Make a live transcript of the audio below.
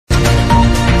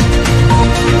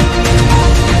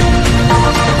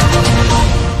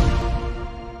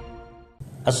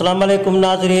अस्सलाम वालेकुम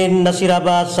नाज़रीन,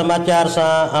 नसीराबाद समाचार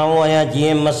सां आऊं आहियां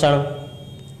जीएम मसण।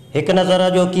 हिकु नज़र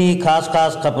जो की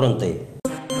ख़ासि ख़बरुनि ते।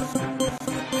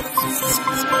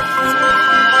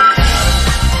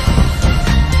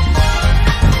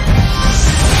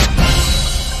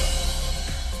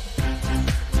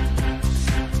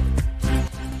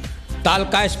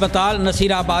 तालका अस्पताल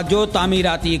नसीराबाद जो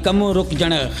तामीराती कम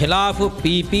रुकजण खिलाफ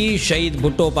पीपी शहीद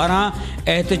भुट्टो पारां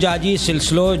एहतजाजी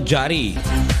सिलसिलो जारी।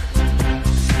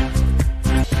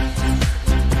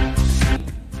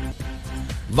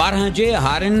 वारह जे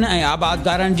हारिन ऐं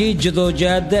आबादगारनि जी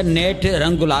जिदोजहद नेठ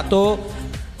रंग लातो।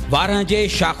 वारह जे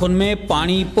शाखुनि में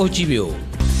पानी पहुची वियो।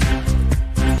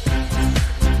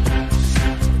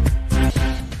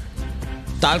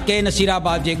 तालके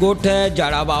नसीराबाद जे ॻोठ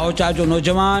जाड़ा बाओचा जो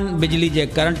नौजवान बिजली जे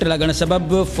करंट लॻण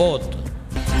सबबि फौत।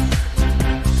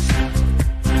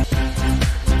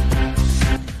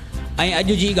 ऐं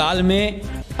अॼु जी ॻाल्हि में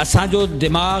असांजो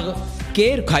दिमाग़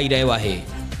केरु खाई रहियो आहे,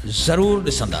 ज़रूरु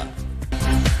ॾिसंदा।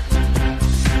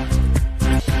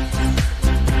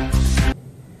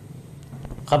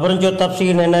 ख़बरुनि जो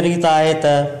तफ़सील हिन रीत आहे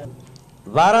त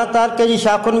 12 तालके जी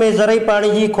शाखुनि में ज़रई पाणी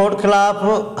जी खोट ख़िलाफ़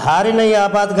हारिन ऐं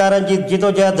आबादगारनि जी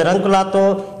जिदोजहद रंग लातो।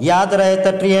 यादि रहे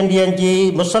त 3 ॾींहंनि जी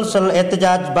मुसलसल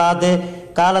एहतजाज बाद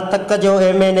काल तक जो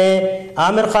MNA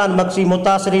आमिर ख़ान मक्सी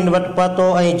मुतासिरीन वटि पहुतो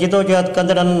ऐं जिदोजहद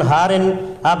कंदड़नि हारिन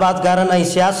आबादगारनि ऐं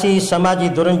सियासी समाजी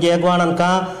धुरनि जे अॻुवाणनि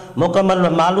खां मुकमल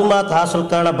मालूमात हासिल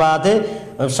करण बाद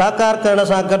साकार करण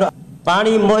सां गॾु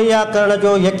पानी मुहैया करण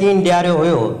जो यकीन ॾियारियो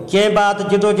हुयो। जंहिं बाद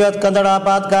जिदोजहद कंदड़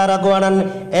आबादगार अॻुवाणनि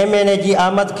MNA जी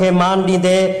आमद खे मान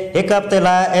ॾींदे हिकु हफ़्ते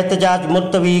लाइ एहतजाज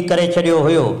मुलतवी करे छॾियो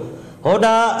हुयो।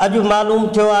 होॾां अॼु मालूम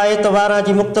थियो आहे त वारह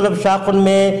जी मुख़्तलिफ़ शाख़ुनि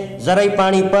में ज़रई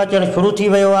पाणी पहुचणु शुरू थी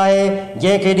वियो आहे,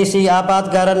 जंहिंखे ॾिसी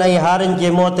आबादगारनि ऐं हारिन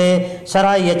जे मुंहं ते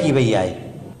सराही अची वई आहे।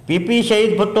 पीपी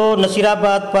शहीद भुट्टो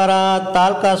नसीराबाद पारां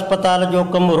तालका अस्पताल जो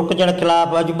कमु रुकजण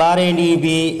ख़िलाफ़ अॼु 12 ॾींहं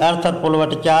बि अर्थर पुल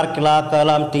वटि 4 कलाक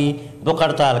अलामती बुख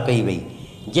हड़ताल कई वई,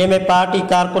 जंहिंमें पार्टी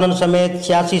कारकुननि समेत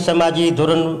सियासी समाजी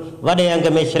धुरनि वॾे अंग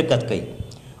में शिरकत कई।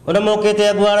 उन मौक़े ते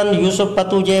अॻुवाणनि यूसुफ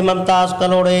पतूजे, मुमताज़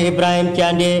कलोड़े, इब्राहिम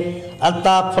चांडे,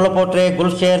 अल्ताफ़ फुलपोटे,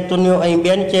 गुलशेर तुनियो ऐं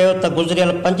ॿियनि चयो त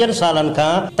गुज़िरियल 5 सालनि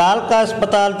खां तालका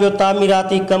अस्पताल जो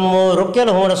तामीराती कमु रुकियल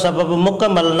हुअण सबबि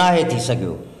मुकमल नाहे थी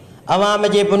सघियो। अवाम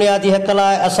जे बुनियादी हक़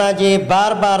लाइ असांजे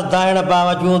बार दाइण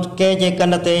बावजूदि कंहिंजे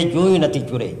कन ते जूं ई नथी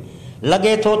चुरे।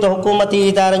 लॻे थो त हुकूमती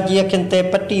इदारनि जी अखियुनि ते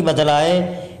पटी ॿधल आहे।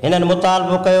 हिननि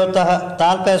मुतालबो कयो त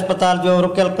तालका अस्पताल जो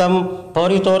रुकियल कमु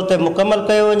फौरी तौर ते मुकमल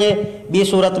कयो वञे, ॿी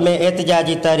सूरत में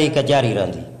एहतजाजी तहरीक जारी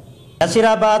रहंदी।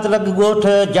 नसीराबाद लॻ ॻोठ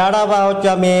जाड़ा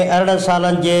वाहोचा में 18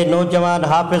 सालनि जे नौजवान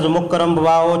हाफ़िज़ मुकरम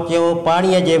वाहोचो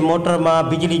पाणीअ जे मोटर मां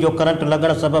बिजली जो करंट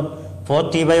लॻण सबबि फौत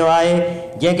थी वियो आहे,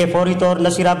 जंहिंखे फौरी तौर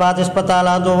नसीराबाद अस्पताल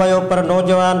आंदो वियो, पर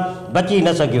नौजवान बची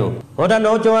न सघियो। हुन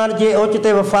नौजवान जे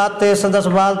ओचिते वफ़ात ते संदसि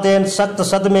वालिदैन सख़्त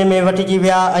सदमे में वठिजी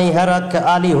विया ऐं हर अख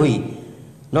आली हुई।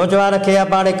 नौजवान खे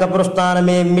अबाणे क़ब्रिस्तान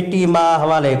में मिटी मां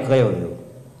हवाले कयो वियो।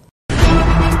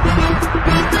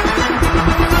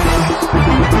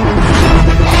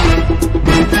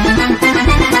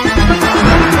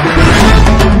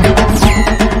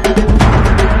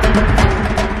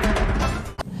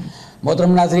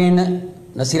 मोहतरम नाज़रीन,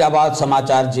 नसीराबाद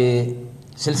समाचार जे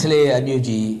सिलसिले अॼु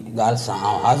जी ॻाल्हि सां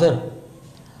हाज़िर।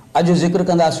 अॼु ज़िक्र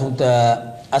कंदासूं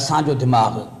त असांजो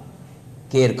दिमाग़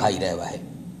केरु खाई रहियो आहे।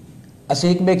 असीं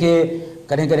हिक ॿिए खे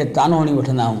कॾहिं कॾहिं तानो हणी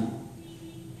वठंदा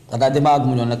आहियूं त दिमाग़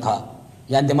मुंहिंजो न खा,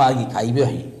 या दिमाग़ ई खाई वियो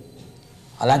आहीं।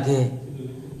 हालांकि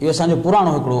इहो असांजो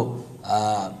पुराणो हिकिड़ो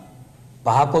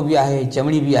पहाको बि आहे,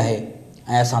 चवणी बि आहे,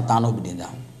 ऐं असां तानो बि ॾींदा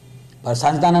आहियूं। पर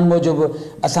साइंसदाननि मूजिबि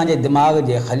असांजे दिमाग़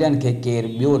जे खलियनि खे केरु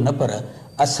ॿियो न पर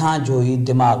असांजो ई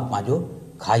दिमाग़ पंहिंजो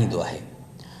खाईंदो आहे।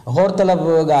 गौरतलब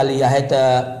ॻाल्हि इहा आहे त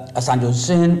असांजो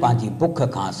ज़हन पंहिंजी बुख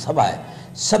खां सवाइ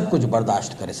सभु कुझु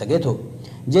बर्दाश्त करे सघे थो।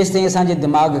 जेसि ताईं असांजे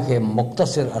दिमाग़ खे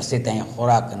मुख़्तसिर अरसे ताईं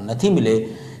ख़ुराक नथी मिले,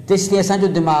 तेसि ताईं असांजो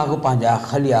दिमाग़ पंहिंजा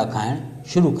खलिया खाइणु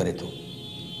शुरू करे थो।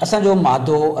 असांजो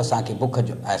मादो असांखे बुख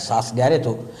जो अहसासु ॾियारे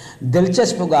थो।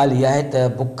 दिलचस्प ॻाल्हि इहा आहे त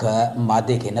बुख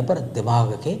मादे खे न पर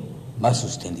दिमाग़ खे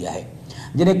महसूसु थींदी आहे।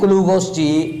 जॾहिं ग्लूकोस जी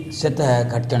सतह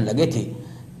घटिजणु लॻे थी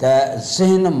त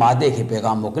ज़हन मादे खे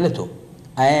पैगाम मोकिले थो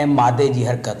ऐं मादे जी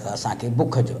हरकत असांखे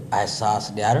बुख जो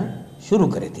अहसासु ॾियारणु शुरू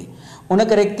करे थी। उन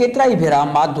करे केतिरा ई भेरा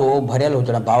मादो भरियल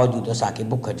हुजण बावजूदि असांखे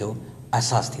बुख जो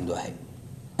अहसासु थींदो आहे,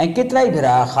 ऐं केतिरा ई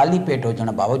भेरा ख़ाली पेट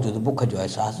हुजण बावजूदि बुख जो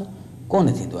अहसासु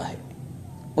कोन थींदो आहे।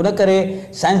 उन करे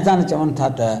साइंसदान चवनि था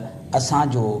त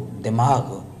असांजो दिमाग़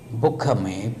बुख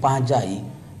में पंहिंजा ई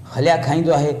खलिया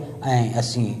खाईंदो आहे ऐं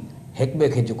असीं हिक ॿिए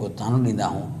खे जेको तानो ॾींदा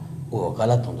आहियूं उहो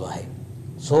ग़लति हूंदो आहे।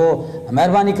 सो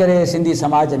महिरबानी करे सिंधी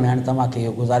समाज में हाणे तव्हांखे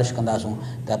इहो गुज़ारिश कंदासूं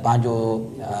त पंहिंजो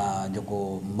जेको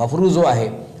मफ़रूज़ो आहे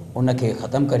उनखे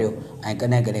ख़तमु करियो ऐं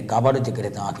कॾहिं कॾहिं कावड़ जे करे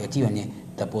तव्हांखे अची वञे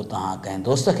त पोइ तव्हां कंहिं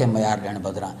दोस्त खे मयार ॾियणु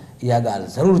बदिरां इहा ॻाल्हि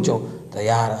ज़रूरु चओ त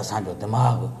यार असांजो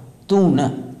दिमाग़ु तूं न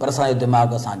पर असांजो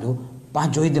दिमाग़ु असांजो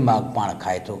पंहिंजो ई दिमाग़ु पाण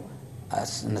खाए थो।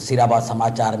 नसीराबाद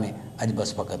समाचार में अॼु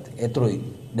बसि फ़क़ति एतिरो ई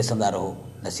ॾिसंदा रहो।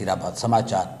 नसीराबाद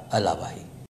समाचार। अला भाई।